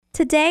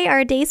Today,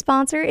 our day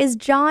sponsor is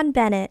John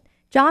Bennett.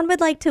 John would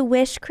like to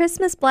wish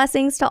Christmas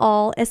blessings to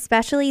all,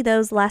 especially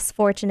those less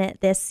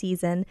fortunate this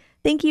season.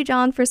 Thank you,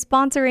 John, for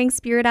sponsoring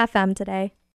Spirit FM today.